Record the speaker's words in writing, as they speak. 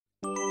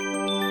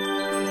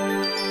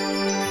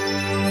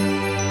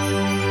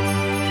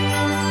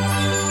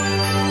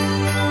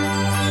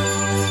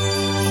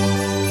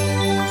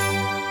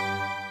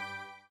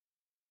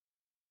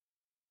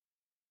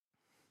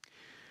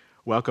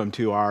Welcome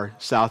to our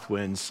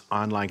Southwinds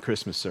online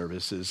Christmas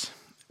services.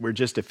 We're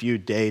just a few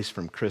days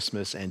from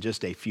Christmas and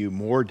just a few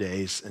more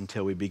days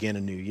until we begin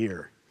a new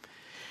year.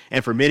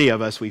 And for many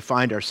of us, we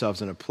find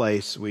ourselves in a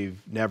place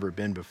we've never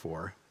been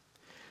before.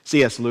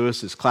 C.S.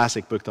 Lewis's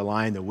classic book, The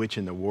Lion, the Witch,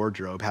 and the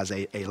Wardrobe, has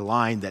a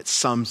line that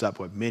sums up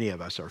what many of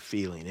us are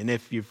feeling. And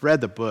if you've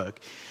read the book,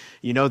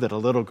 you know that a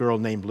little girl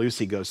named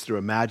Lucy goes through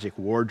a magic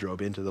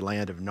wardrobe into the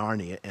land of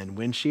Narnia, and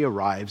when she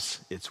arrives,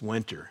 it's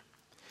winter.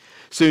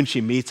 Soon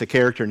she meets a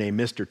character named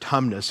Mr.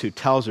 Tumnus who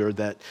tells her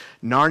that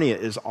Narnia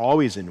is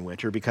always in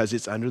winter because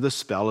it's under the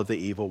spell of the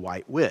evil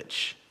White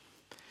Witch.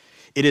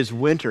 It is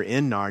winter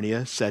in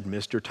Narnia, said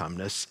Mr.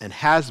 Tumnus, and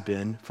has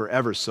been for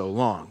ever so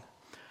long.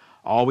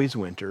 Always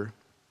winter,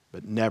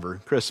 but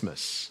never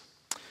Christmas.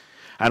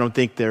 I don't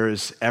think there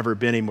has ever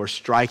been a more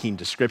striking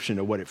description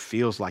of what it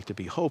feels like to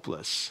be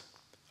hopeless.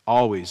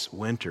 Always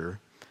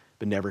winter,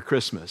 but never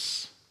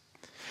Christmas.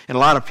 And a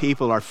lot of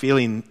people are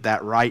feeling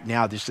that right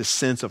now. There's this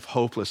sense of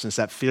hopelessness,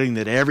 that feeling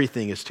that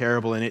everything is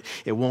terrible and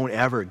it won't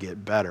ever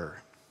get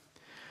better.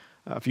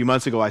 A few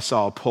months ago, I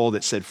saw a poll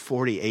that said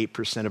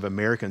 48% of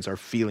Americans are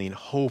feeling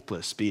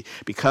hopeless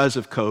because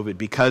of COVID,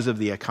 because of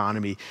the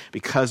economy,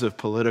 because of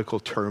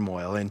political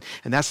turmoil. And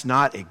that's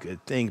not a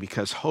good thing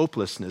because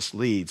hopelessness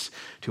leads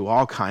to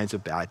all kinds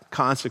of bad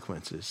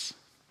consequences.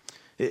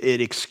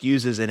 It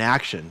excuses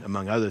inaction,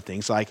 among other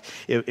things. Like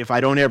if I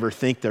don't ever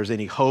think there's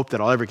any hope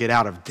that I'll ever get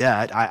out of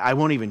debt, I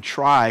won't even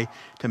try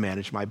to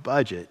manage my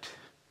budget.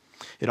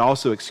 It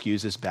also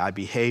excuses bad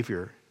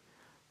behavior.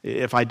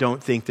 If I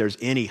don't think there's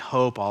any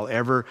hope I'll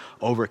ever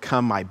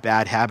overcome my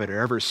bad habit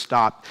or ever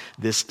stop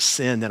this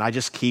sin, then I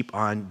just keep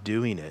on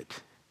doing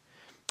it.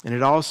 And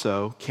it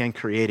also can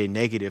create a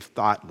negative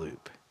thought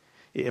loop.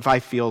 If I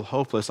feel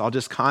hopeless, I'll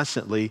just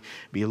constantly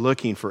be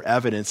looking for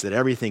evidence that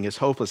everything is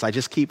hopeless. I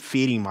just keep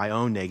feeding my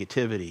own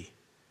negativity.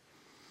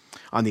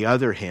 On the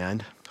other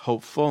hand,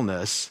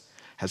 hopefulness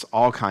has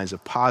all kinds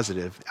of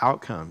positive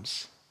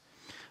outcomes.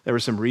 There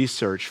was some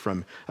research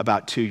from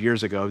about 2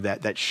 years ago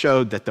that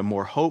showed that the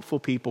more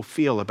hopeful people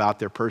feel about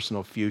their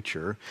personal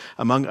future,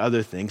 among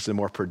other things, the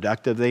more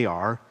productive they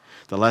are,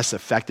 the less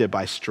affected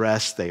by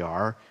stress they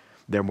are,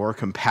 they're more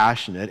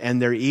compassionate,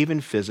 and they're even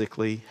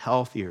physically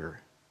healthier.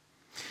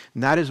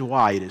 And that is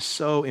why it is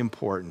so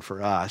important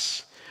for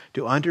us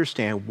to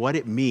understand what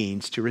it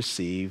means to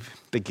receive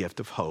the gift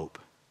of hope.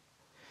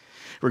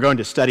 We're going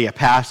to study a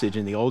passage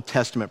in the Old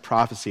Testament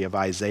prophecy of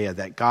Isaiah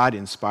that God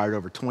inspired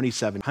over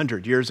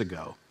 2,700 years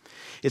ago.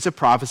 It's a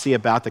prophecy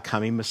about the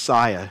coming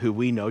Messiah, who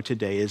we know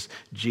today is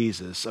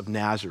Jesus of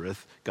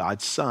Nazareth,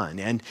 God's son.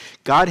 And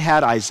God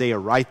had Isaiah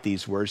write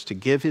these words to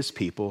give his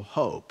people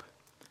hope.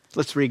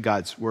 Let's read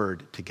God's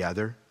word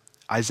together.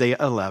 Isaiah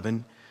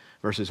 11,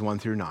 verses 1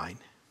 through 9.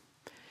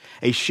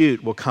 A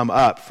shoot will come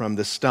up from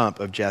the stump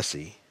of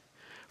Jesse.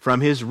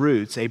 From his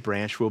roots a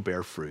branch will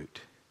bear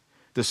fruit.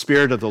 The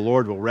Spirit of the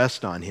Lord will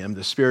rest on him,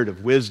 the Spirit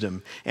of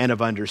wisdom and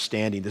of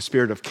understanding, the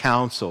Spirit of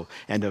counsel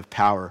and of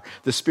power,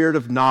 the Spirit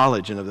of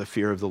knowledge and of the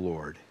fear of the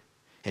Lord.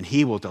 And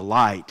he will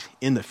delight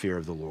in the fear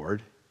of the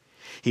Lord.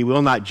 He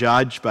will not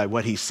judge by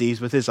what he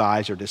sees with his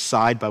eyes or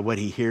decide by what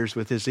he hears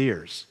with his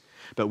ears.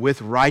 But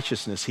with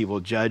righteousness he will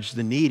judge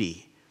the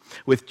needy.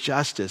 With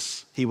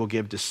justice he will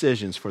give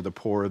decisions for the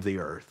poor of the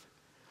earth.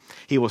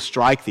 He will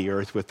strike the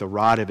earth with the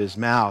rod of his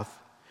mouth.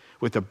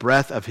 With the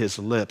breath of his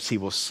lips he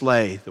will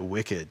slay the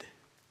wicked.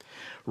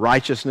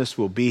 Righteousness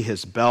will be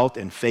his belt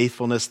and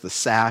faithfulness the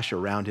sash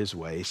around his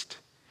waist.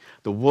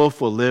 The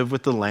wolf will live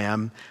with the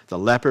lamb. The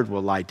leopard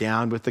will lie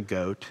down with the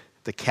goat.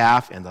 The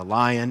calf and the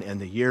lion and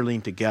the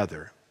yearling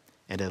together.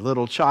 And a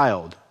little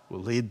child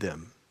will lead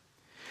them.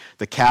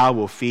 The cow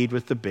will feed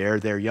with the bear.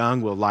 Their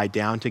young will lie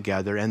down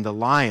together. And the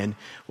lion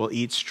will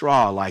eat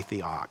straw like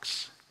the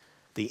ox.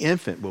 The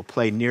infant will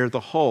play near the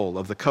hole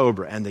of the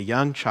cobra, and the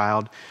young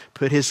child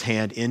put his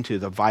hand into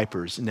the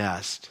viper's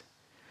nest.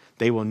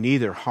 They will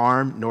neither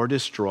harm nor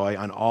destroy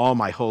on all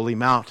my holy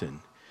mountain,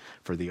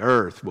 for the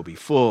earth will be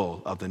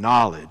full of the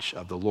knowledge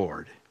of the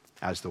Lord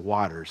as the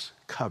waters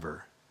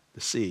cover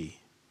the sea.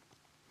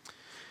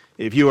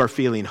 If you are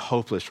feeling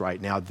hopeless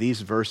right now,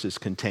 these verses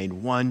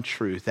contain one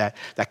truth that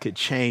could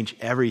change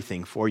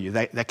everything for you,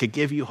 that could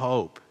give you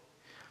hope.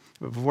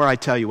 But before I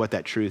tell you what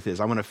that truth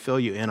is, I want to fill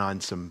you in on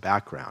some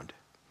background.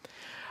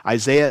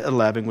 Isaiah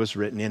 11 was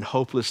written in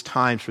hopeless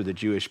times for the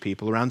Jewish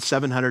people, around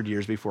 700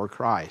 years before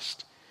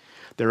Christ.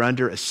 They're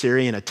under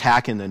Assyrian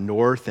attack in the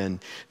north, and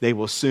they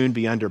will soon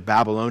be under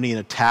Babylonian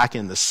attack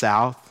in the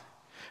south.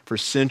 For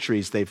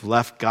centuries, they've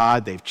left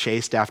God. They've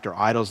chased after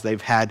idols.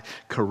 They've had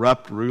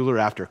corrupt ruler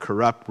after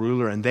corrupt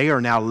ruler, and they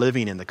are now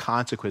living in the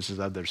consequences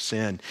of their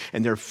sin,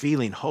 and they're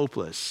feeling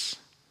hopeless.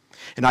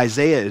 And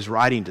Isaiah is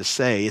writing to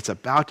say, it's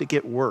about to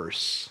get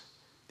worse.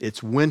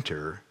 It's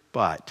winter,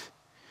 but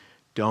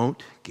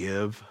don't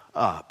give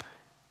up.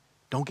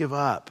 Don't give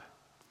up.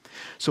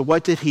 So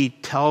what did he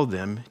tell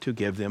them to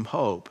give them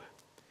hope?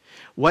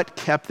 What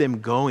kept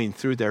them going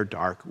through their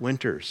dark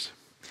winters?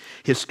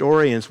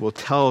 Historians will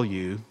tell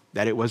you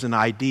that it was an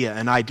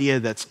idea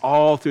that's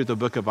all through the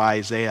book of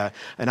Isaiah,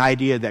 an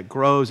idea that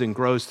grows and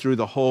grows through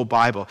the whole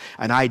Bible,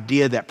 an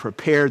idea that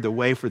prepared the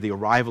way for the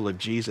arrival of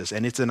Jesus,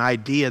 and it's an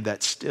idea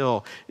that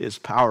still is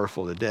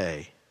powerful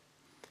today.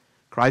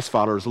 Christ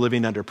followers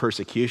living under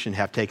persecution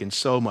have taken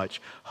so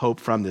much hope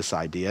from this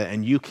idea,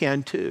 and you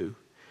can too.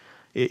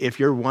 If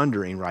you're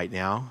wondering right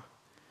now,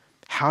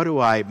 how do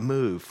I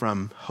move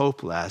from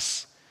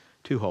hopeless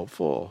to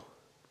hopeful?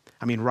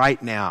 I mean,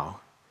 right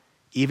now,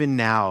 even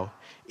now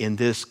in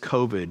this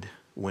COVID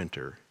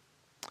winter,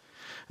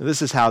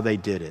 this is how they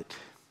did it.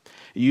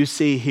 You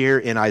see here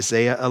in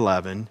Isaiah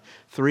 11,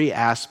 3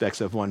 aspects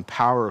of one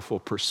powerful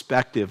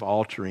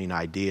perspective-altering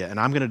idea. And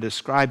I'm going to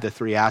describe the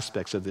 3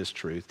 aspects of this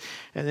truth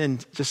and then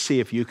just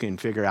see if you can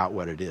figure out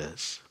what it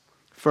is.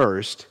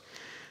 First,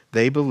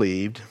 they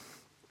believed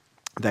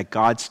that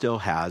God still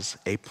has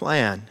a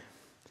plan.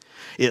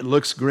 It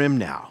looks grim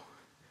now,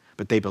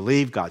 but they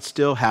believe God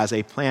still has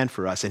a plan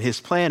for us, and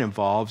his plan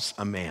involves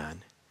a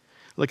man.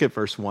 Look at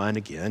verse 1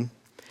 again.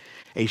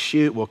 A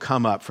shoot will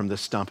come up from the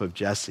stump of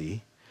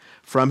Jesse.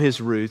 From his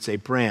roots, a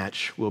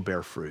branch will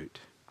bear fruit.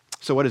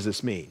 So what does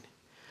this mean?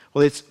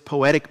 Well, it's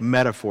poetic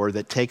metaphor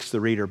that takes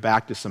the reader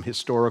back to some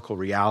historical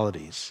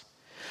realities.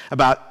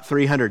 About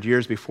 300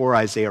 years before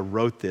Isaiah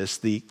wrote this,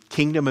 the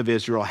kingdom of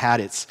Israel had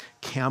its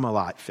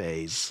Camelot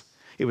phase.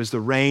 It was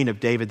the reign of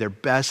David, their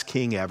best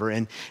king ever,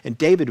 and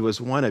David was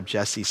one of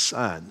Jesse's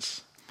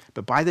sons.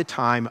 But by the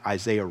time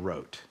Isaiah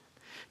wrote,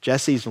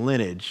 Jesse's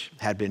lineage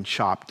had been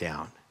chopped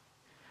down.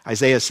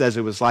 Isaiah says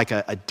it was like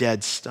a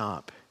dead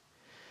stump.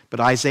 But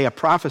Isaiah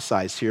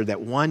prophesies here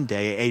that one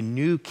day a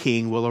new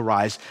king will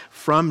arise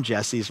from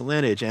Jesse's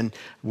lineage. And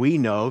we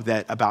know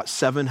that about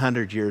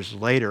 700 years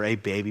later, a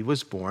baby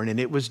was born, and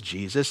it was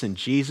Jesus, and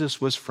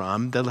Jesus was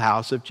from the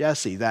house of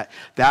Jesse.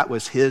 That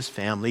was his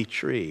family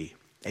tree.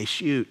 A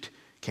shoot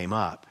came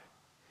up.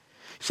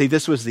 See,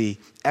 this was the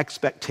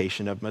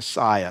expectation of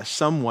Messiah,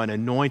 someone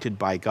anointed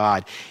by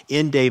God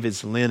in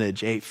David's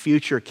lineage, a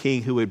future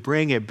king who would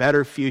bring a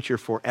better future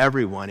for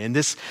everyone. And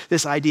this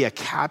idea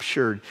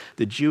captured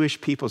the Jewish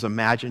people's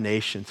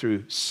imagination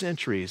through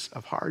centuries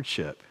of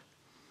hardship.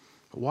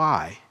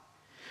 Why?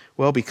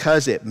 Well,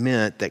 because it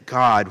meant that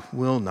God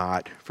will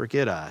not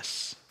forget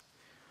us.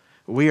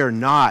 We are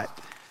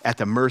not at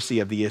the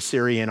mercy of the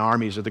Assyrian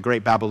armies or the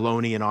great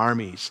Babylonian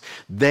armies.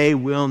 They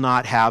will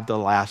not have the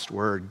last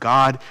word.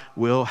 God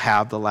will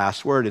have the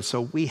last word. And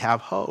so we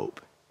have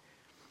hope.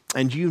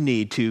 And you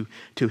need to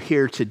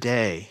hear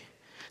today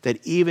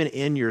that even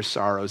in your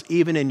sorrows,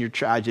 even in your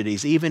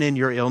tragedies, even in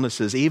your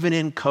illnesses, even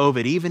in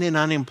COVID, even in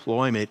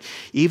unemployment,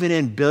 even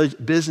in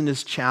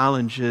business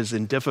challenges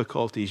and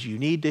difficulties, you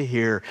need to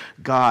hear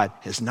God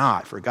has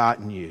not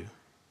forgotten you.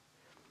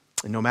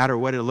 And no matter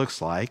what it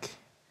looks like,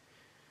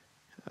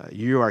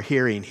 you are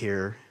hearing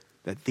here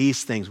that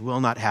these things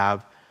will not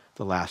have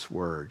the last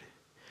word,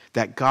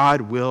 that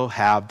God will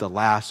have the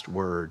last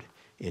word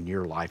in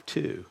your life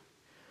too.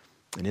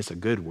 And it's a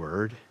good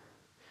word.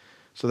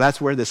 So that's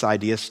where this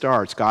idea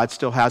starts. God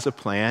still has a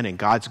plan, and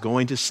God's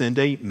going to send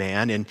a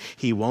man, and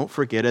he won't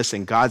forget us,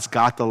 and God's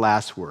got the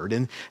last word.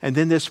 And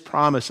then this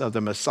promise of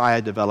the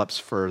Messiah develops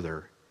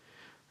further.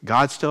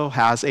 God still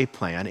has a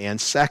plan,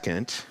 and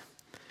second,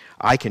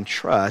 I can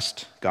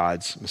trust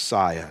God's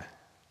Messiah.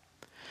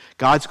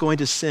 God's going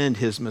to send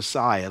his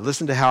Messiah.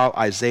 Listen to how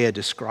Isaiah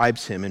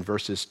describes him in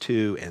verses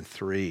 2 and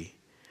 3.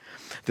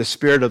 The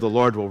Spirit of the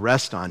Lord will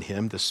rest on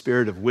him, the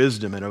Spirit of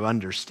wisdom and of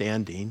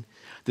understanding,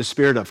 the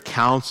Spirit of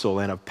counsel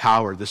and of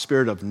power, the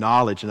Spirit of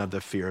knowledge and of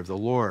the fear of the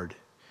Lord.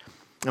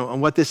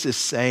 And what this is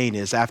saying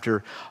is,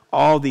 after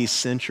all these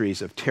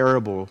centuries of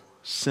terrible,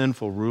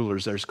 sinful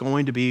rulers, there's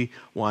going to be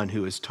one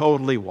who is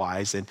totally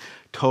wise and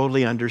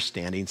totally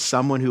understanding,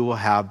 someone who will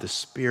have the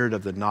spirit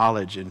of the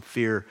knowledge and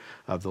fear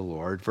of the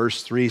Lord.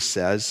 Verse 3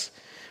 says,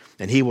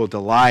 and he will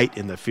delight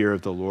in the fear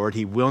of the Lord.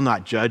 He will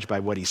not judge by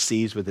what he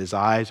sees with his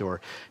eyes or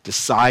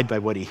decide by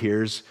what he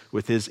hears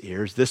with his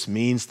ears. This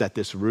means that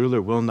this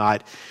ruler will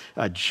not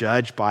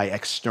judge by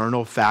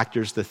external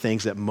factors, the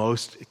things that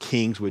most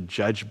kings would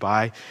judge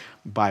by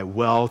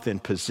wealth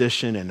and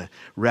position and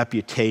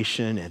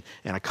reputation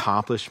and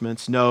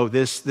accomplishments. No,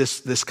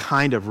 this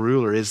kind of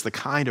ruler is the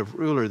kind of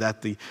ruler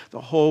that the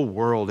whole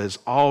world has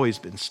always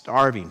been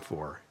starving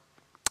for.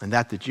 And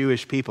that the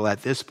Jewish people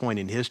at this point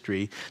in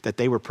history, that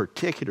they were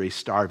particularly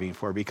starving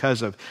for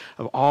because of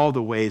all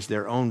the ways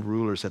their own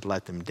rulers had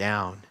let them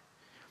down.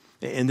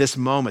 In this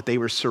moment, they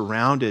were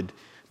surrounded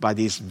by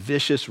these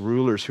vicious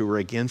rulers who were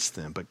against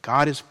them. But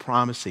God is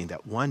promising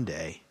that one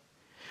day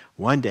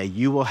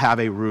you will have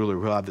a ruler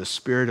who will have the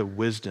spirit of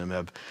wisdom,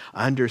 of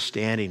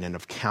understanding, and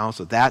of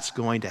counsel. That's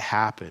going to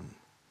happen.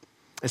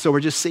 And so we're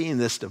just seeing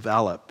this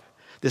develop.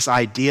 This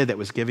idea that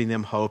was giving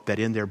them hope that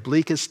in their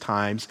bleakest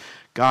times,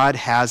 God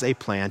has a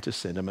plan to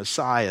send a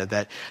Messiah,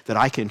 that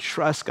I can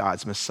trust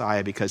God's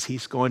Messiah because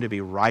he's going to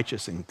be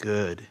righteous and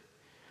good.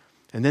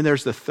 And then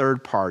there's the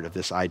third part of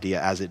this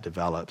idea as it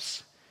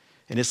develops.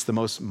 And it's the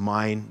most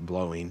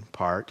mind-blowing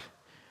part,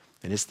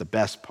 and it's the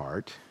best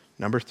part.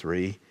 Number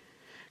 3,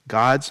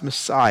 God's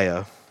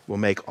Messiah will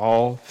make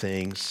all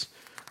things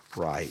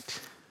right.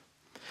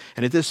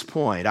 And at this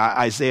point,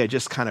 Isaiah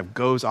just kind of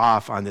goes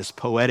off on this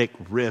poetic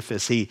riff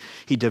as he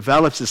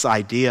develops this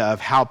idea of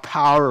how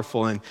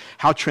powerful and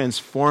how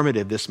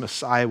transformative this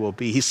Messiah will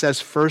be. He says,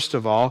 first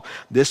of all,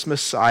 this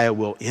Messiah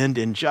will end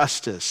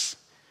injustice.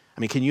 I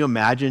mean, can you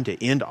imagine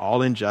to end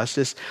all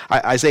injustice?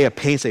 Isaiah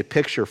paints a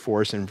picture for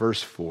us in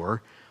verse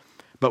 4.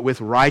 But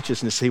with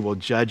righteousness he will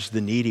judge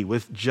the needy.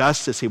 With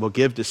justice he will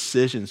give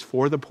decisions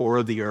for the poor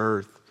of the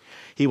earth.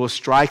 He will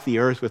strike the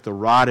earth with the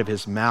rod of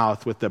his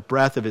mouth. With the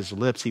breath of his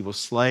lips, he will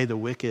slay the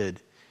wicked.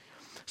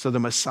 So the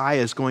Messiah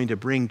is going to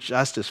bring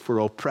justice for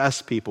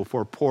oppressed people,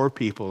 for poor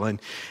people. And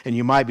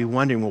you might be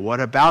wondering, well, what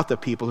about the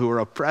people who are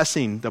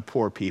oppressing the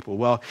poor people?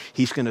 Well,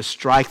 he's going to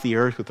strike the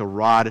earth with the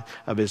rod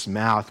of his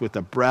mouth, with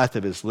the breath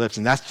of his lips.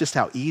 And that's just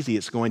how easy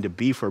it's going to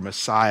be for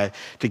Messiah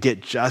to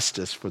get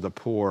justice for the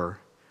poor.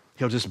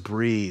 He'll just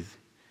breathe,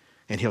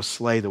 and he'll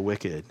slay the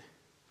wicked.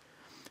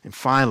 And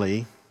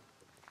finally,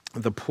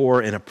 the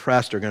poor and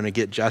oppressed are going to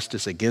get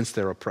justice against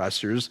their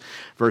oppressors.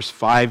 Verse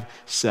 5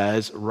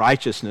 says,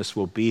 righteousness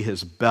will be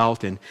his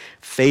belt and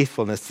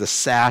faithfulness the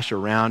sash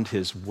around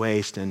his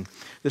waist. And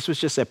this was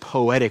just a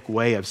poetic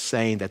way of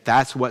saying that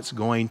that's what's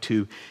going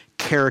to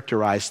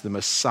characterize the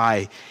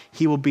Messiah.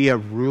 He will be a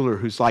ruler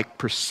who's like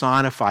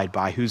personified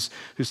by, who's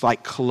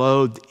like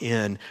clothed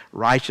in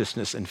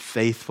righteousness and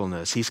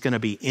faithfulness. He's going to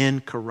be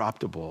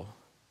incorruptible.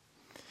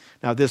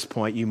 Now at this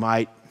point, you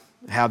might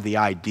have the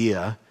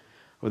idea,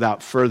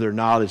 without further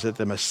knowledge, that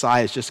the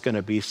Messiah is just going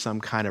to be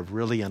some kind of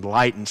really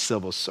enlightened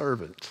civil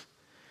servant.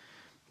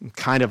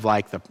 Kind of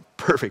like the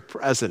perfect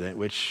president,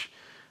 which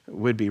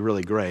would be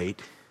really great.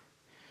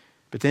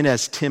 But then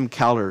as Tim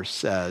Keller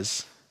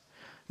says,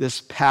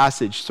 this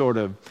passage sort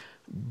of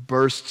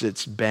bursts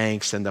its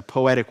banks and the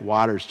poetic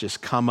waters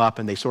just come up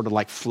and they sort of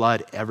like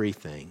flood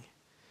everything.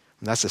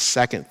 And that's the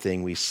second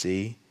thing we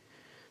see.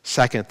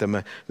 Second,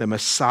 the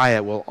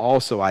Messiah will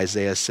also,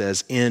 Isaiah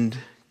says, end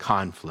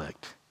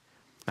conflict.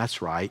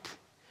 That's right.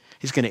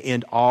 He's going to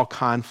end all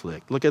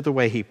conflict. Look at the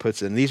way he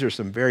puts it. And these are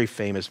some very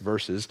famous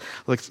verses.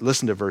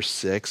 Listen to verse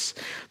 6.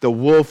 The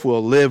wolf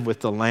will live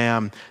with the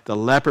lamb. The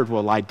leopard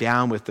will lie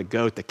down with the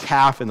goat. The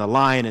calf and the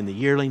lion and the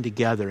yearling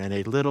together. And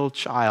a little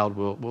child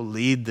will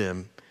lead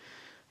them.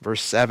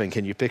 Verse 7,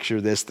 can you picture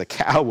this? The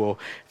cow will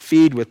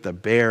feed with the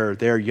bear.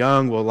 Their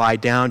young will lie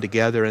down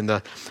together. And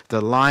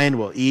the lion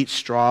will eat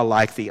straw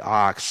like the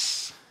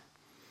ox.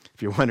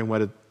 If you're wondering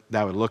what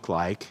that would look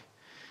like,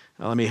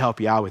 let me help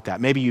you out with that.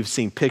 Maybe you've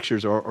seen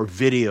pictures or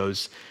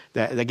videos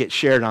that get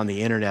shared on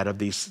the internet of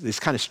these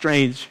kind of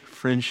strange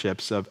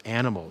friendships of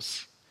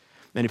animals.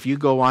 And if you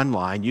go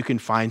online, you can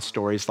find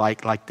stories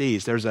like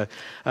these. There's a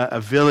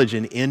village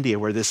in India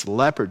where this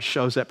leopard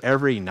shows up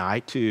every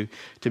night to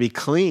be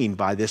cleaned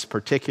by this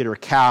particular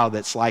cow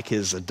that's like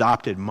his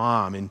adopted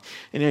mom. And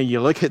you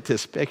look at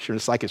this picture, and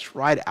it's like it's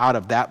right out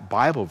of that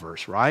Bible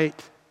verse,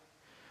 right?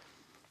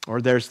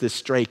 Or there's this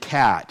stray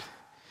cat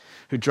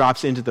who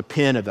drops into the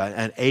pen of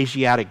an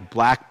Asiatic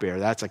black bear.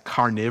 That's a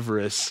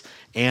carnivorous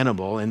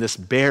animal, and this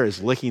bear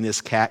is licking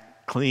this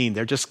cat clean.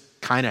 They're just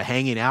kind of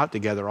hanging out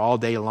together all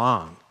day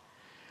long.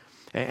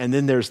 And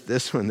then there's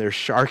this one. There's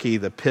Sharky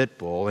the pit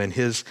bull and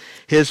his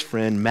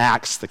friend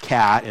Max the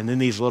cat, and then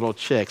these little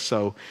chicks.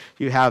 So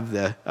you have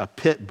a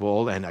pit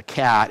bull and a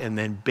cat, and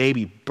then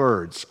baby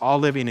birds, all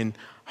living in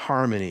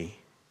harmony.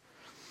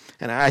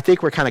 And I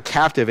think we're kind of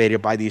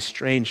captivated by these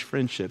strange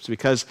friendships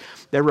because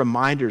they're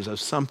reminders of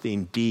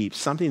something deep,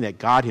 something that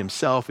God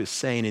himself is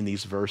saying in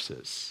these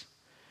verses.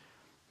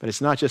 But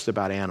it's not just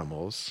about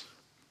animals.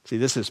 See,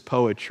 this is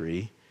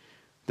poetry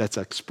that's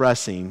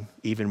expressing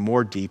even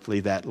more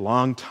deeply that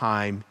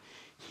longtime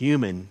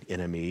human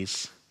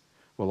enemies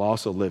will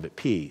also live at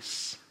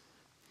peace.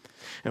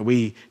 And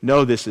we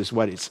know this is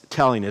what it's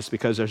telling us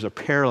because there's a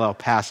parallel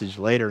passage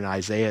later in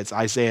Isaiah. It's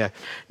Isaiah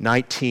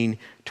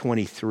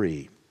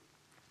 19:23.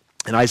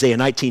 And Isaiah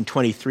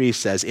 19:23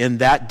 says, in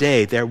that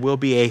day there will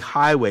be a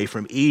highway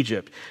from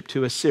Egypt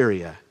to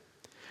Assyria.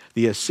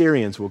 The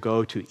Assyrians will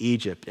go to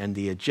Egypt and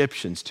the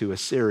Egyptians to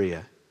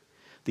Assyria.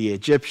 The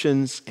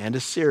Egyptians and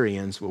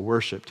Assyrians will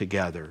worship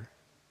together.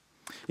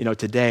 You know,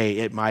 today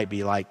it might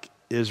be like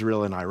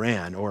Israel and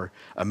Iran or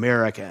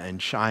America and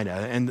China.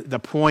 And the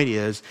point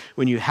is,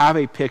 when you have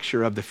a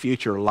picture of the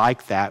future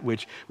like that,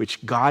 which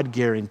God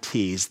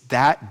guarantees,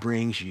 that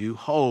brings you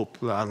hope,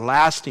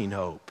 lasting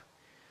hope.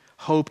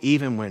 Hope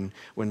even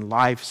when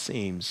life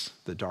seems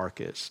the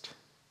darkest.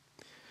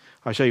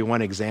 I'll show you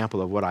one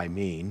example of what I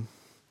mean.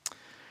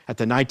 At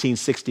the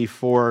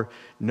 1964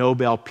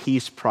 Nobel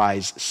Peace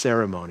Prize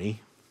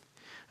ceremony,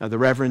 the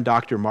Reverend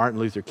Dr. Martin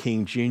Luther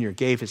King Jr.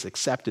 gave his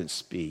acceptance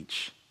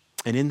speech.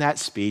 And in that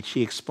speech,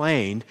 he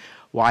explained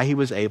why he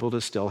was able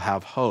to still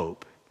have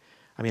hope.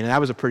 I mean,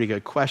 that was a pretty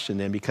good question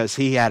then because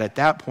he had at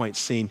that point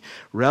seen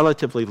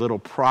relatively little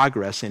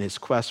progress in his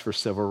quest for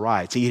civil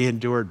rights. He had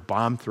endured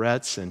bomb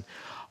threats and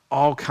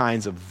all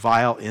kinds of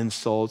vile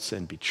insults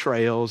and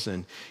betrayals.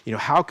 And,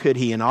 how could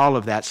he in all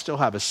of that still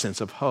have a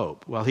sense of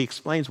hope? Well, he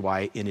explains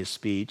why in his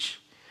speech.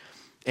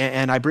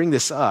 And I bring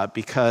this up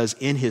because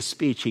in his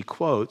speech he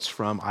quotes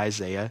from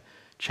Isaiah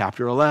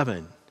chapter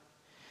 11.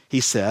 He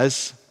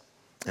says,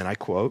 and I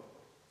quote,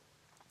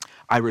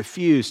 "I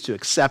refuse to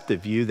accept the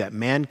view that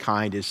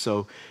mankind is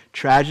so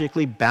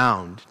tragically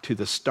bound to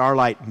the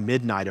starlight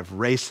midnight of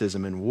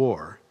racism and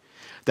war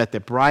that the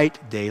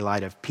bright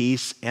daylight of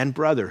peace and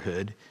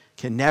brotherhood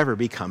can never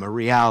become a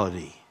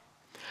reality.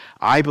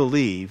 I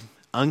believe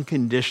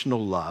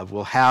unconditional love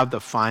will have the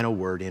final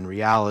word in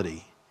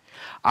reality.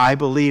 I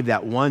believe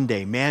that one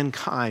day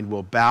mankind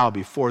will bow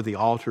before the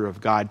altar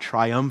of God,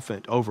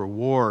 triumphant over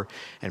war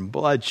and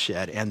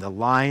bloodshed, and the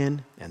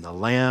lion and the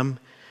lamb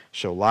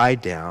shall lie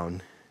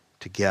down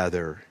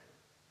together."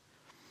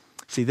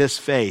 See, this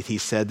faith, he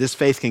said, this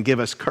faith can give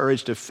us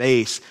courage to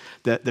face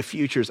the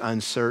future's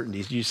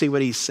uncertainties. Do you see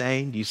what he's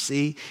saying? Do you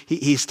see?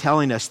 He's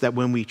telling us that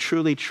when we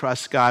truly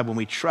trust God, when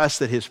we trust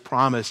that his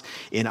promise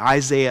in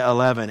Isaiah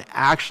 11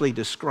 actually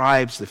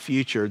describes the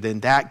future, then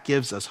that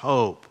gives us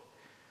hope.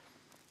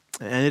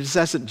 And it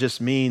doesn't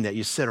just mean that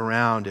you sit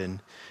around and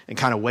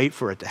kind of wait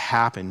for it to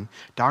happen.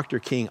 Dr.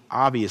 King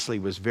obviously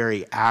was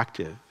very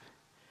active.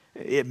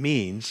 It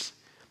means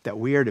that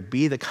we are to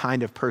be the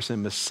kind of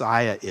person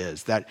Messiah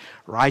is, that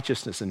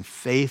righteousness and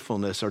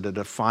faithfulness are to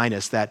define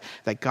us, that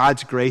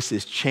God's grace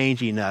is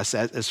changing us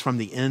as from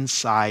the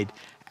inside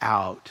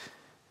out.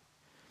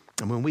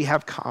 And when we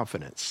have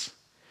confidence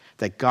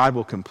that God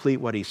will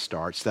complete what he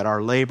starts, that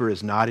our labor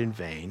is not in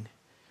vain,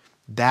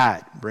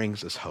 that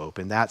brings us hope,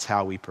 and that's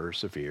how we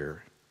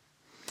persevere.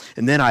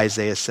 And then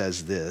Isaiah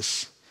says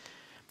this.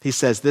 He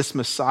says this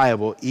Messiah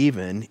will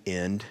even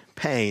end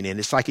pain. And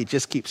it's like he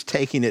just keeps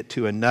taking it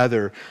to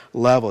another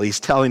level. He's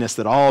telling us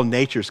that all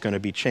nature is going to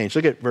be changed.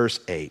 Look at verse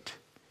 8.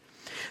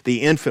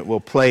 "The infant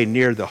will play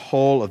near the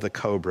hole of the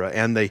cobra,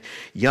 and the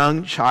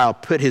young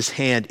child put his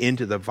hand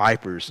into the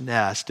viper's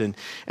nest." And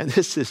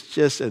this is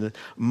just a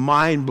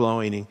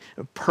mind-blowing,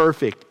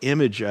 perfect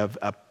image of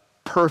a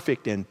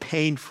perfect and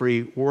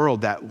pain-free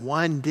world, that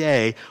one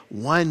day,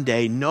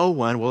 no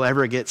one will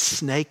ever get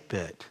snake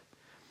bit.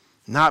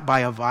 Not by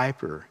a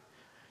viper,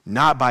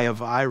 not by a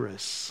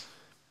virus.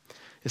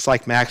 It's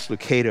like Max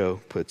Lucado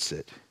puts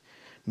it.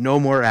 No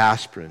more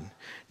aspirin,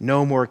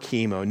 no more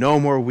chemo, no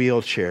more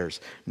wheelchairs,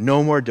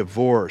 no more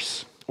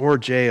divorce or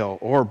jail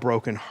or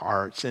broken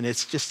hearts. And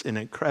it's just an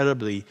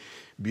incredibly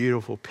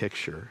beautiful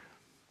picture.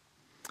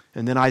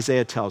 And then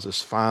Isaiah tells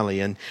us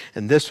finally, and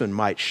this one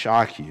might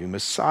shock you,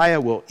 Messiah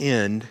will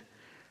end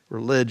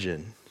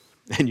religion.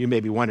 And you may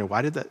be wondering,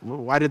 why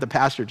did the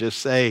pastor just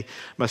say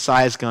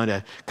Messiah's going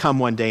to come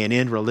one day and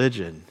end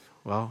religion?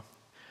 Well,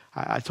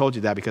 I told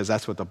you that because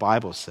that's what the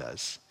Bible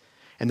says.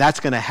 And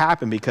that's going to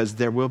happen because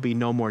there will be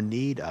no more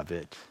need of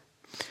it.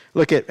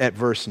 Look at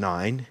verse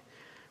 9,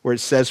 where it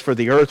says, "For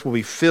the earth will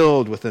be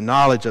filled with the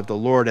knowledge of the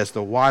Lord as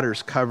the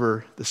waters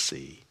cover the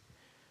sea."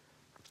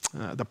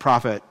 The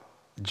prophet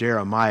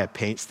Jeremiah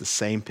paints the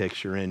same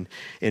picture in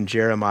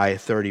Jeremiah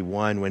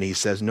 31 when he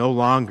says, "No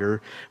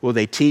longer will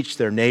they teach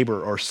their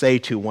neighbor or say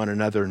to one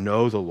another,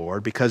 'Know the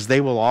Lord,' because they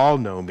will all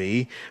know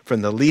me,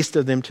 from the least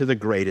of them to the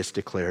greatest,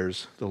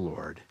 declares the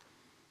Lord."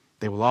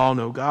 They will all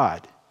know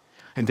God.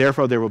 And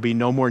therefore there will be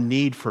no more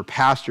need for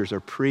pastors or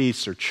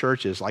priests or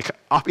churches. Like,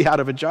 I'll be out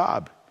of a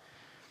job.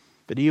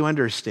 But do you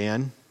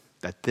understand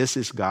that this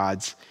is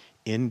God's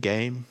end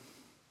game?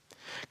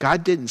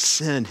 God didn't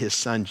send his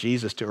son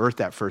Jesus to earth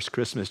that first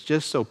Christmas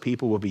just so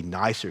people will be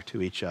nicer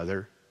to each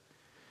other.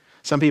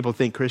 Some people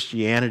think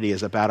Christianity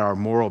is about our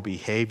moral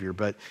behavior,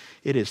 but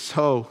it is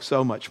so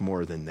much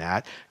more than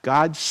that.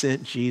 God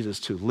sent Jesus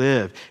to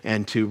live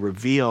and to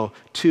reveal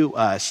to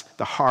us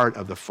the heart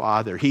of the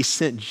Father. He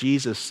sent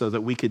Jesus so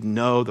that we could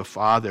know the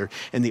Father.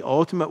 And the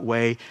ultimate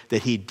way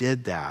that he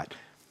did that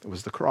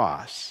was the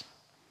cross.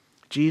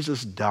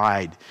 Jesus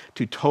died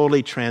to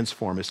totally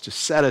transform us, to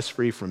set us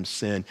free from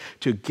sin,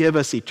 to give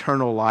us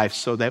eternal life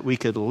so that we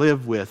could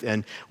live with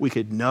and we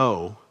could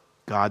know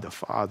God the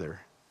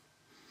Father.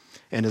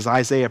 And as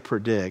Isaiah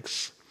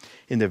predicts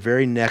in the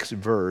very next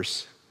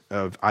verse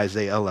of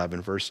Isaiah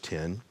 11, verse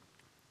 10,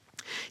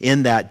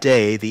 "In that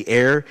day, the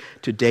heir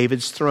to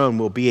David's throne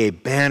will be a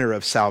banner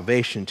of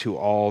salvation to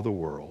all the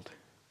world."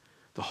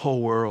 The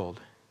whole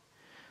world.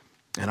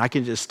 And I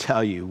can just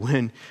tell you,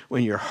 when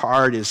your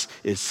heart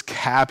is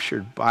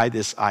captured by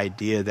this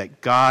idea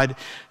that God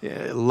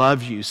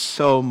loves you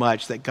so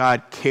much, that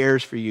God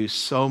cares for you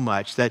so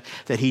much, that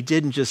he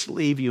didn't just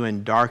leave you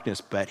in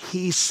darkness, but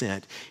he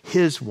sent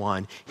his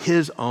one,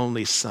 his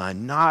only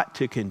son, not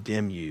to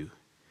condemn you,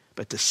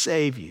 but to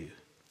save you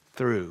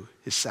through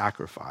his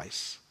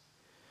sacrifice.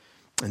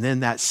 And then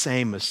that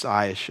same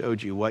Messiah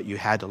showed you what you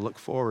had to look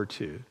forward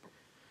to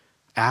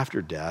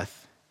after death,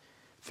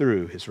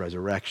 through his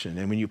resurrection.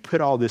 And when you put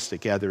all this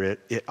together,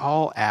 it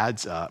all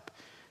adds up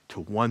to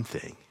one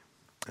thing,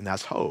 and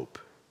that's hope.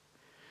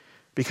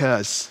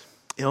 Because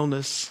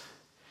illness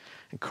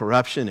and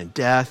corruption and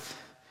death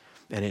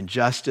and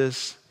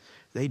injustice,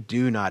 they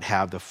do not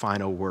have the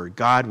final word.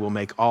 God will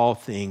make all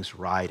things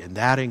right, and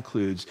that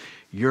includes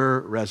your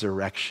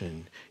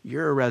resurrection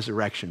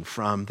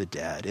from the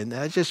dead. And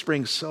that just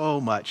brings so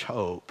much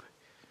hope.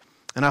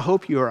 And I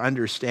hope you are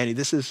understanding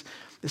this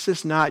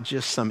is not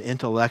just some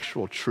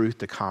intellectual truth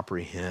to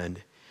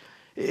comprehend.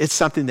 It's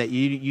something that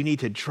you need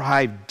to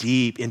drive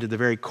deep into the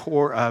very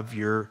core of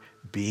your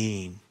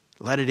being.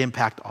 Let it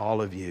impact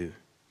all of you.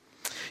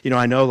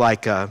 I know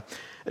like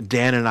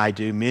Dan and I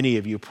do, many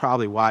of you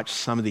probably watch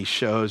some of these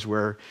shows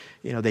where,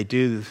 they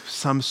do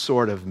some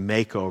sort of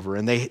makeover.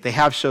 And they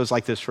have shows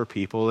like this for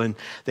people, and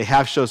they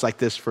have shows like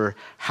this for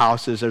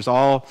houses. There's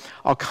all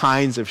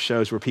kinds of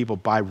shows where people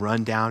buy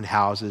rundown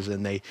houses,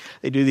 and they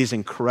do these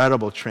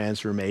incredible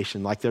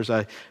transformation. Like there's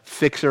a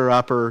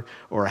fixer-upper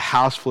or a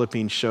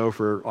house-flipping show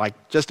for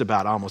like just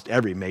about almost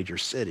every major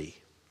city.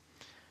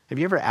 Have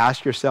you ever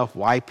asked yourself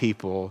why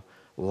people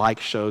like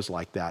shows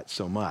like that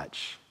so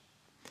much?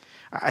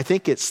 I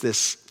think it's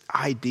this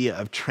idea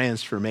of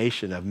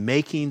transformation, of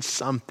making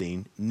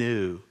something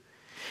new,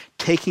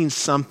 taking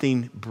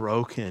something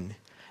broken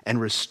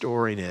and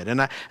restoring it. And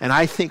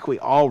I think we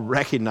all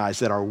recognize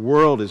that our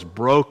world is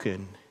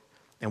broken,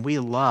 and we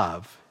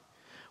love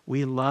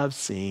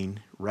seeing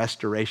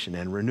restoration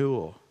and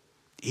renewal,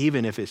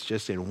 even if it's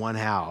just in one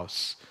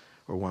house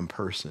or one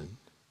person.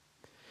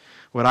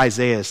 What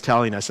Isaiah is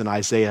telling us in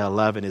Isaiah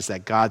 11 is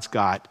that God's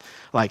got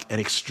like an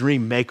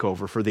extreme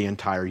makeover for the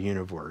entire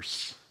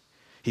universe.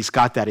 He's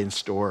got that in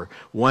store.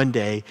 One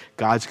day,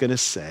 God's going to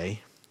say,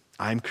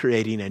 I'm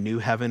creating a new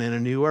heaven and a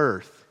new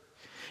earth.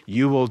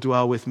 You will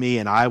dwell with me,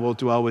 and I will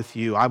dwell with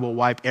you. I will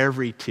wipe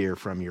every tear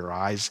from your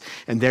eyes,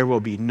 and there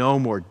will be no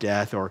more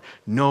death or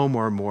no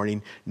more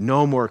mourning,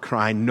 no more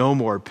crying, no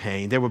more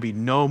pain. There will be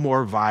no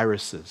more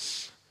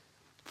viruses,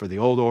 for the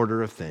old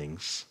order of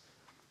things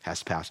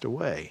has passed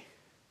away.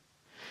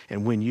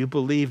 And when you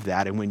believe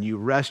that, and when you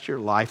rest your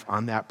life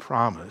on that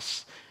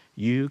promise,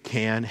 you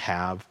can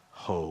have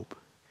hope.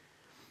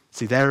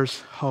 See,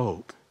 there's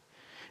hope.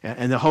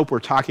 And the hope we're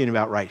talking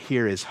about right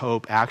here is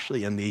hope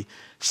actually in the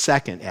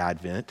second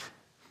advent.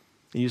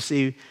 And you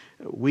see,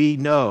 we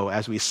know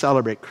as we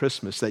celebrate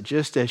Christmas that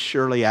just as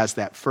surely as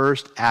that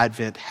first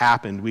advent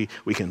happened, we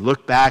can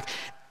look back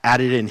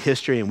at it in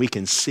history and we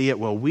can see it.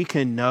 Well, we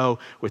can know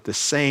with the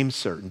same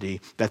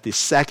certainty that the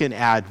second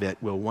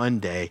advent will one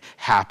day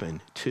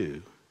happen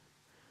too.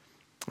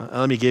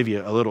 Let me give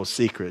you a little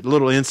secret. A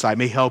little insight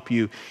may help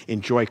you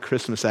enjoy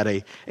Christmas at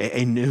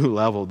a new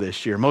level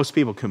this year. Most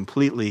people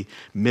completely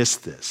miss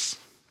this.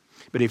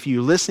 But if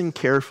you listen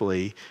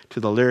carefully to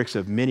the lyrics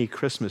of many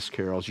Christmas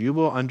carols, you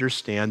will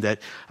understand that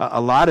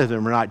a lot of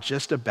them are not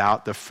just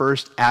about the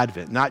first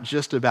advent, not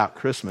just about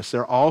Christmas.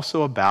 They're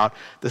also about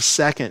the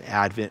second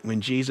advent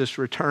when Jesus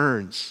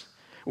returns,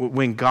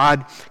 when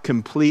God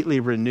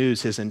completely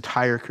renews his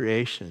entire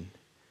creation.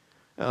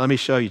 Let me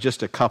show you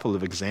just a couple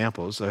of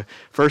examples. The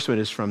first one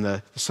is from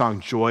the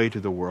song Joy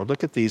to the World.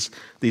 Look at these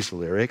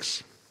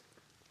lyrics.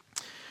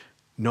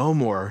 No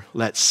more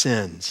let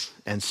sins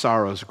and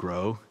sorrows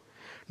grow,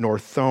 nor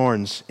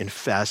thorns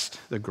infest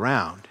the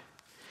ground,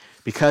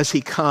 because he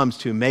comes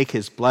to make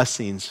his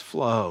blessings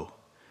flow,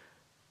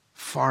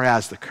 far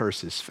as the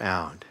curse is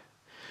found.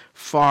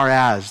 Far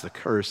as the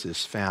curse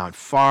is found.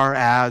 Far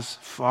as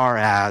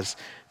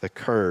the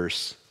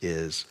curse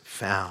is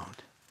found.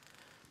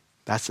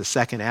 That's the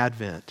second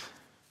advent.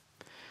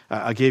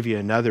 I'll give you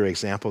another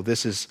example.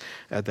 This is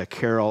the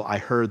carol, I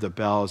Heard the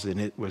Bells, and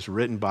it was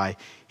written by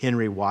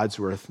Henry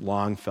Wadsworth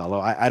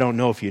Longfellow. I don't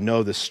know if you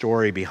know the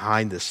story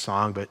behind this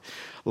song, but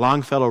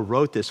Longfellow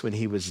wrote this when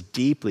he was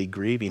deeply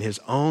grieving.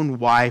 His own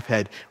wife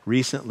had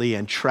recently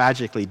and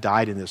tragically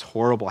died in this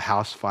horrible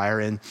house fire,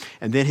 and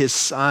then his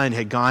son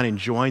had gone and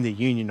joined the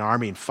Union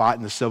Army and fought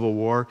in the Civil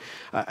War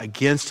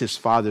against his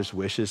father's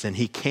wishes, and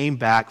he came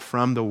back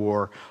from the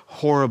war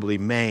horribly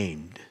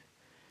maimed.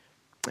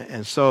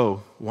 And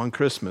so, one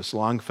Christmas,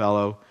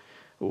 Longfellow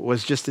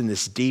was just in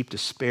this deep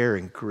despair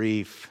and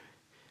grief,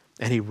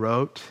 and he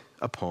wrote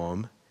a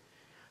poem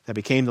that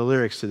became the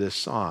lyrics to this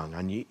song.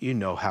 And you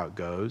know how it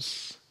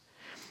goes.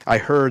 I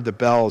heard the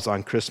bells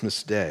on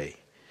Christmas Day,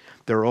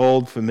 their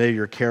old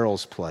familiar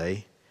carols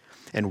play,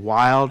 and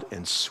wild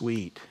and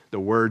sweet the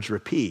words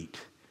repeat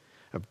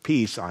of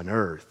peace on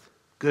earth,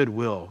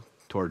 goodwill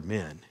toward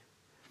men.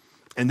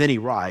 And then he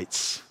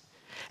writes,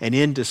 and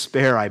in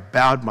despair I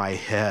bowed my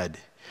head.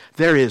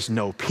 There is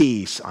no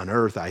peace on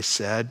earth, I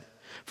said,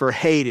 for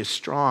hate is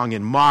strong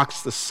and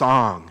mocks the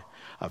song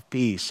of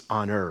peace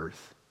on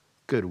earth,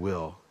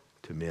 goodwill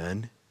to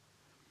men.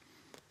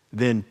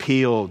 Then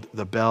pealed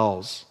the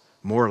bells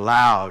more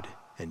loud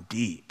and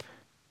deep.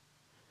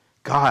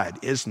 God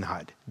is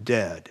not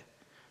dead,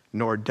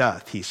 nor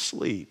doth he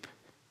sleep.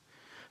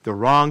 The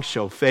wrong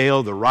shall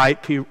fail, the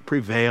right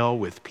prevail,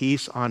 with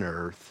peace on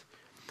earth,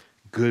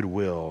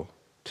 goodwill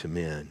to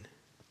men.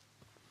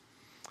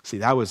 See,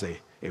 that was a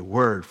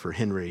word for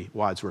Henry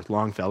Wadsworth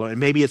Longfellow, and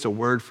maybe it's a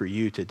word for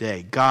you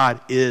today.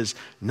 God is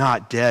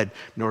not dead,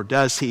 nor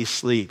does he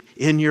sleep.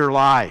 In your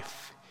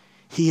life,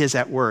 he is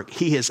at work.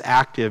 He is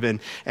active,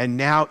 and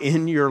now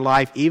in your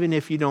life, even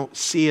if you don't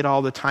see it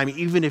all the time,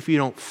 even if you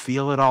don't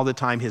feel it all the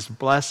time, his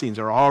blessings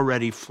are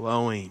already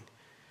flowing.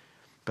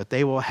 But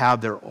they will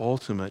have their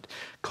ultimate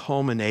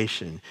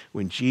culmination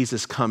when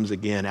Jesus comes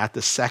again at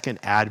the second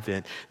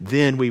advent.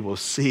 Then we will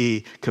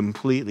see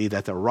completely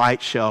that the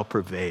right shall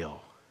prevail.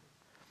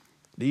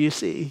 Do you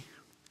see?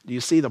 Do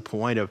you see the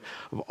point of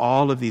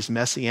all of these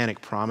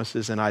messianic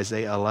promises in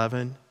Isaiah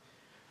 11?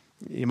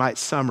 You might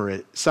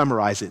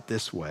summarize it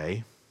this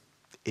way.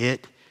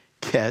 It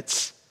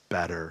gets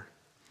better.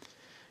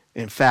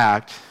 In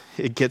fact,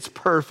 it gets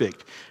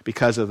perfect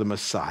because of the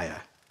Messiah.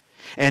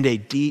 And a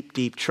deep,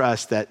 deep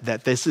trust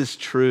that this is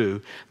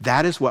true.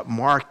 That is what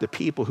marked the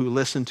people who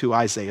listened to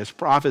Isaiah's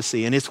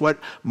prophecy. And it's what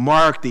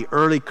marked the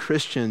early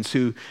Christians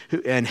who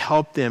and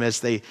helped them as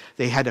they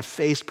had to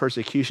face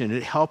persecution.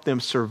 It helped them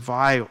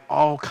survive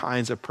all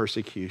kinds of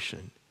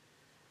persecution.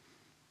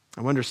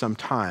 I wonder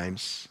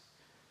sometimes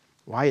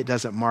why it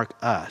doesn't mark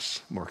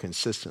us more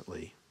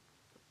consistently.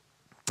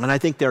 And I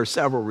think there are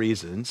several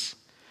reasons.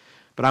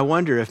 But I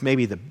wonder if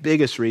maybe the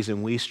biggest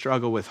reason we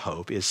struggle with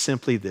hope is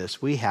simply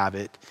this: we have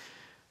it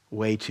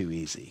way too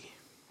easy.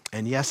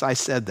 And yes, I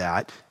said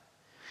that.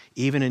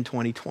 Even in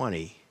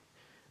 2020,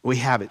 we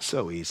have it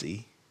so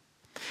easy.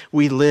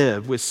 We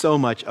live with so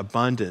much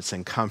abundance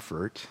and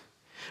comfort.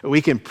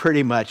 We can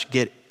pretty much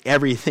get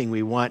everything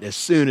we want as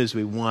soon as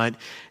we want,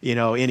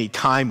 any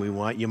time we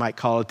want. You might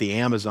call it the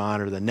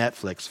Amazon or the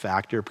Netflix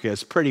factor,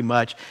 because pretty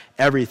much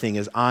everything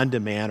is on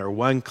demand or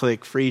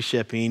one-click free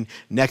shipping,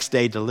 next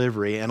day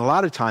delivery. And a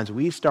lot of times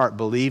we start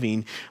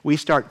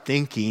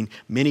thinking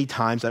many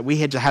times that we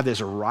had to have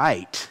this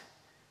right.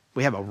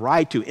 We have a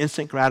right to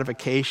instant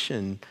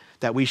gratification,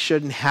 that we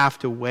shouldn't have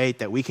to wait,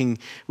 that we can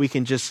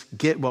just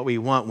get what we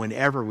want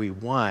whenever we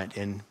want.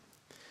 And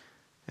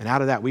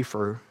out of that, we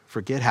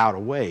forget how to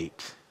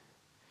wait.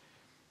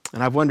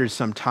 And I've wondered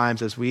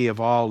sometimes, as we have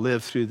all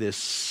lived through this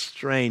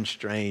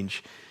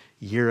strange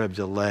year of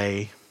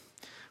delay,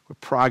 where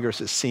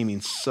progress is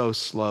seeming so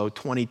slow,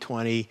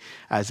 2020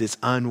 as it's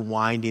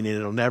unwinding and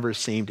it'll never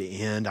seem to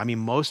end. I mean,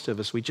 most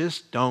of us, we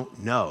just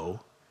don't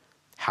know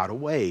how to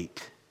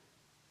wait.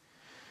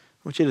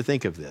 I want you to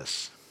think of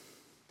this.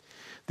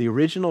 The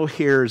original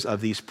hearers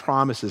of these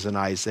promises in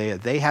Isaiah,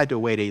 they had to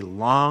wait a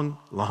long,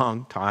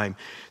 long time,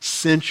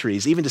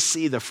 centuries, even to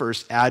see the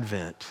first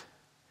advent.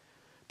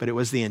 But it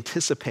was the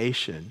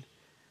anticipation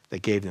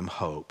that gave them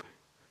hope,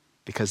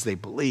 because they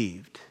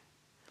believed.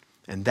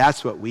 And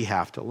that's what we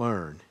have to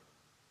learn.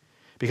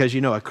 Because,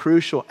 a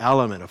crucial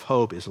element of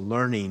hope is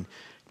learning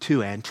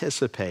to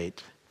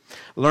anticipate.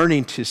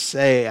 Learning to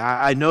say,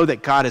 I know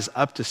that God is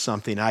up to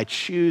something. I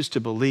choose to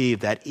believe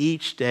that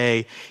each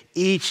day,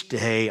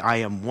 I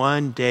am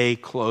one day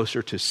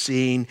closer to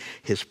seeing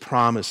his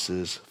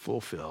promises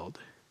fulfilled.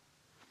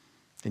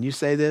 Can you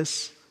say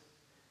this?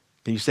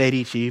 Can you say it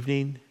each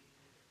evening?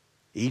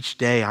 Each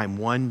day, I'm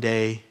one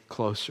day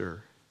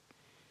closer.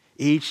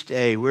 Each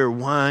day, we're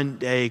one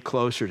day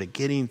closer to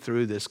getting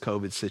through this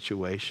COVID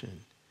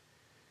situation.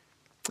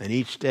 And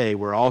each day,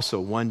 we're also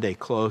one day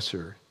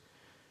closer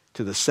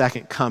to the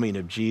second coming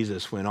of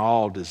Jesus, when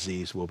all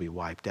disease will be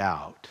wiped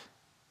out.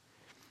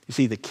 You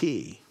see, the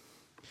key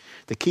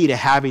to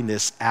having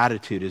this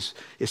attitude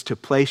is to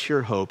place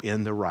your hope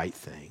in the right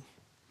thing.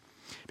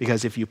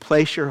 Because if you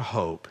place your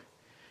hope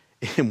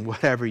in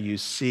whatever you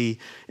see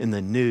in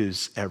the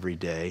news every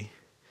day,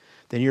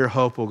 then your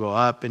hope will go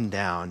up and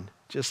down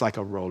just like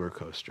a roller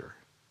coaster.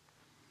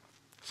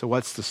 So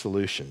what's the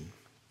solution?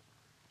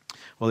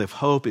 Well, if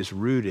hope is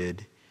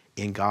rooted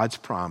in God's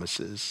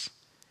promises,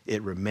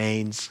 it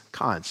remains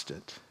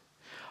constant,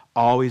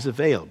 always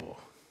available.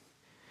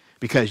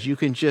 Because you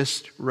can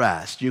just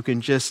rest, you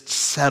can just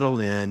settle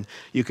in,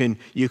 you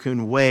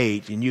can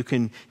wait, and you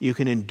can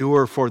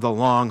endure for the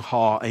long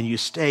haul, and you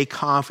stay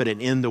confident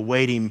in the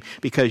waiting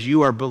because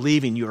you are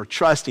believing, you are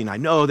trusting. I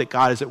know that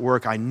God is at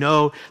work. I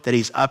know that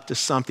he's up to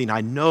something.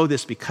 I know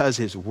this because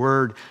his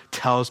word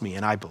tells me,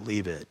 and I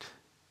believe it.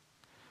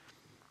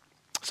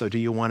 So do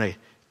you want to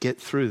get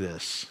through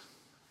this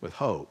with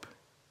hope?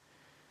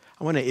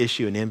 I want to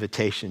issue an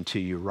invitation to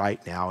you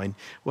right now. And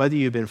whether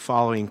you've been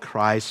following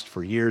Christ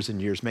for years and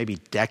years, maybe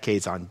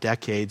decades on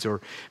decades,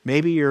 or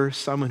maybe you're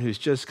someone who's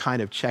just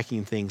kind of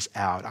checking things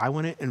out, I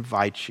want to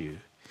invite you.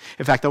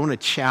 In fact, I want to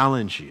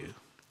challenge you.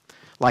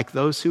 Like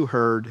those who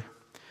heard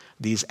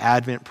these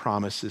Advent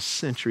promises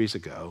centuries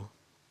ago,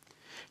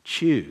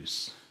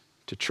 choose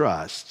to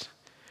trust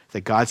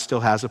that God still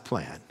has a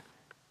plan,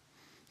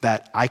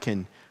 that I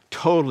can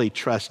totally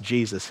trust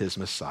Jesus, his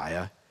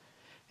Messiah,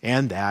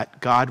 and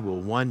that God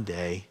will one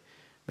day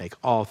make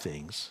all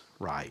things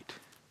right.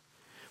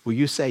 Will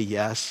you say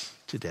yes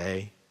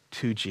today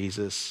to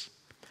Jesus,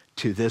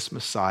 to this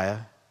Messiah?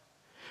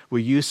 Will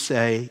you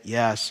say,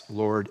 yes,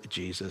 Lord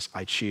Jesus,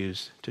 I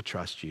choose to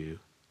trust you?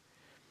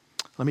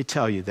 Let me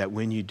tell you that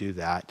when you do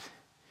that,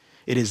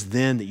 it is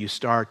then that you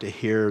start to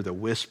hear the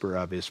whisper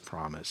of his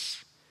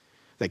promise,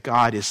 that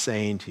God is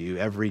saying to you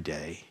every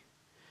day,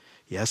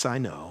 yes, I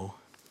know,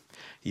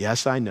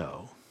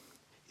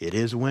 it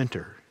is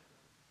winter.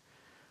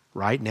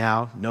 Right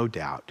now, no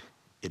doubt,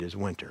 it is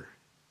winter.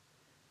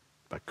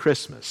 But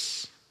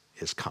Christmas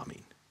is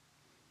coming.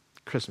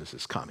 Christmas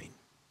is coming.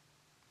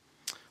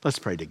 Let's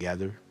pray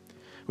together.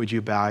 Would you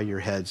bow your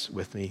heads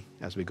with me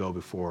as we go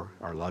before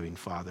our loving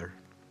Father?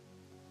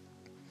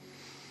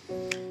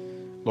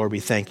 Lord,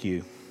 we thank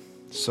you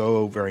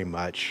so very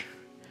much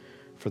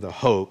for the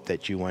hope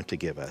that you want to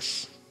give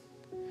us.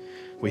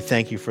 We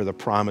thank you for the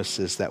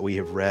promises that we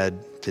have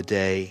read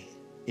today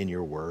in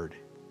your word.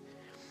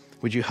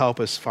 Would you help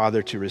us,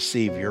 Father, to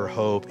receive your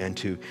hope and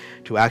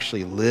to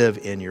actually live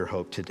in your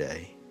hope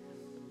today?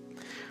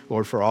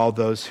 Lord, for all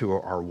those who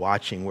are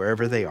watching,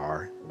 wherever they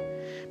are,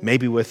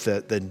 maybe with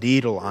the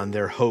needle on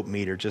their hope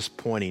meter just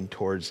pointing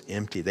towards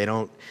empty. They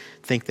don't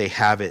think they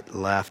have it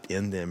left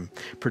in them,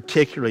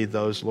 particularly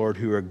those, Lord,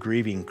 who are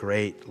grieving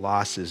great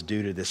losses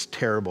due to this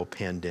terrible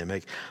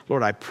pandemic.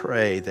 Lord, I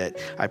pray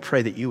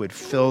that you would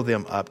fill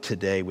them up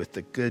today with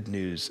the good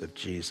news of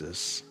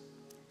Jesus,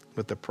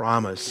 with the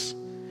promise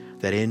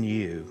that in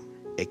you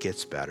it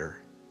gets better.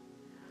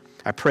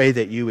 I pray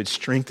that you would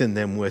strengthen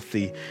them with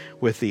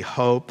the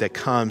hope that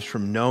comes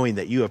from knowing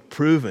that you have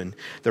proven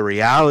the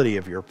reality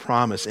of your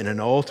promise in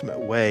an ultimate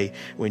way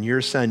when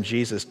your son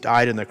Jesus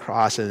died on the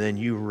cross and then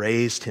you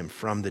raised him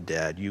from the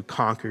dead. You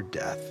conquered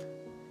death.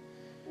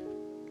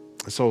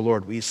 And so,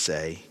 Lord, we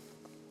say,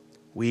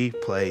 we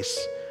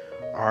place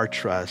our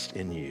trust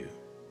in you.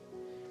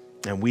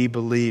 And we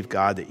believe,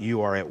 God, that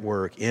you are at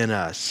work in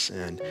us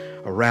and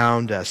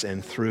around us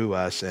and through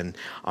us and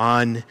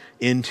on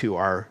into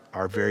our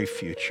very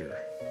future.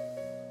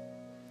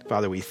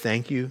 Father, we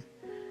thank you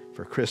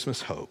for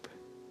Christmas hope.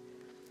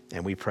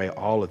 And we pray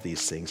all of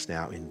these things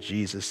now in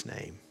Jesus'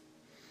 name.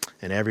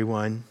 And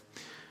everyone,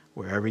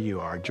 wherever you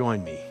are,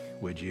 join me,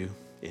 would you,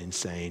 in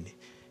saying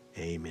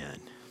amen.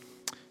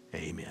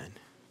 Amen.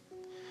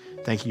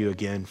 Thank you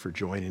again for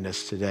joining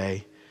us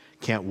today.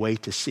 Can't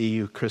wait to see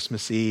you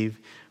Christmas Eve.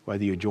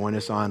 Whether you join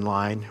us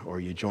online or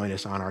you join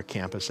us on our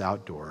campus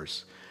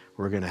outdoors,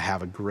 we're going to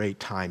have a great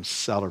time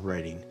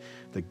celebrating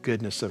the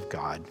goodness of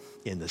God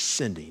in the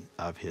sending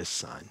of his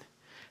Son.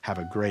 Have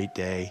a great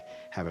day.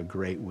 Have a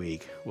great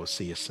week. We'll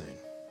see you soon.